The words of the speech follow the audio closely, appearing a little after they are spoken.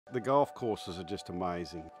The golf courses are just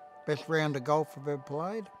amazing. Best round of golf I've ever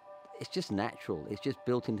played. It's just natural. It's just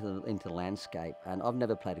built into the landscape, and I've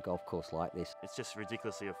never played a golf course like this. It's just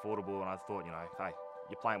ridiculously affordable, and I thought, hey,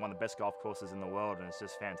 you're playing one of the best golf courses in the world, and it's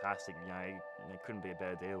just fantastic. It couldn't be a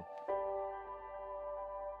better deal.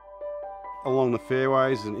 Along the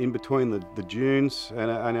fairways and in between the dunes,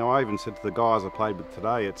 and I even said to the guys I played with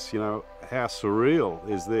today, it's, how surreal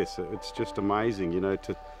is this? It's just amazing,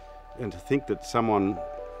 to think that someone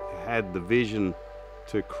had the vision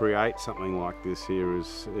to create something like this here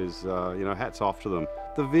is hats off to them.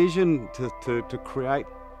 The vision to create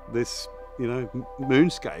this,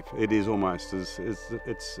 moonscape, it is almost,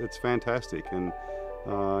 it's fantastic. And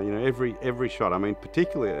every shot, I mean,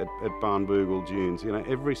 particularly at Barnbougle dunes,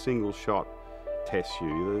 every single shot tests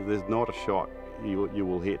you. There's not a shot you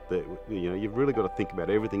will hit that, you've really got to think about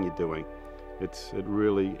everything you're doing. It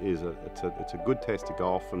really is it's a good test of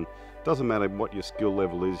golf, and it doesn't matter what your skill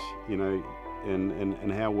level is,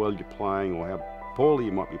 and how well you're playing or how poorly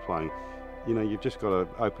you might be playing. You've just got to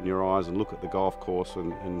open your eyes and look at the golf course,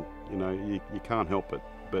 and you can't help it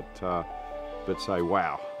but say,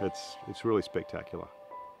 wow, it's really spectacular.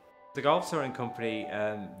 The Golf Touring Company,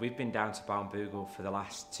 we've been down to Barnbougle for the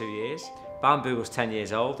last 2 years. Barnbougle's 10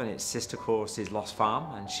 years old, and its sister course is Lost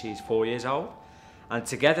Farm, and she's 4 years old. And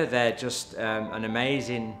together they're just an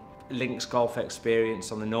amazing links golf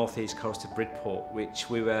experience on the northeast coast of Bridport, which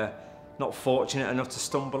we were not fortunate enough to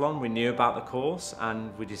stumble on. We knew about the course,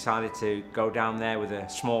 and we decided to go down there with a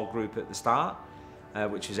small group at the start,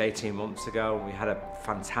 which was 18 months ago. We had a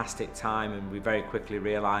fantastic time, and we very quickly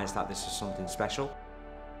realised that this was something special.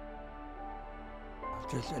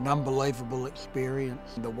 Just an unbelievable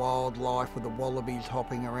experience. The wildlife with the wallabies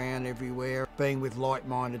hopping around everywhere, being with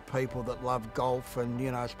like-minded people that love golf and,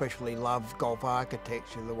 especially love golf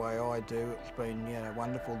architecture the way I do. It's been,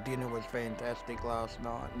 wonderful. Dinner was fantastic last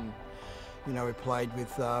night, and, we played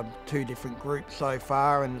with 2 different groups so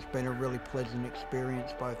far, and it's been a really pleasant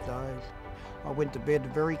experience both days. I went to bed a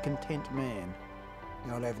very content man.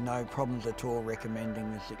 I'd have no problems at all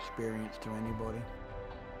recommending this experience to anybody.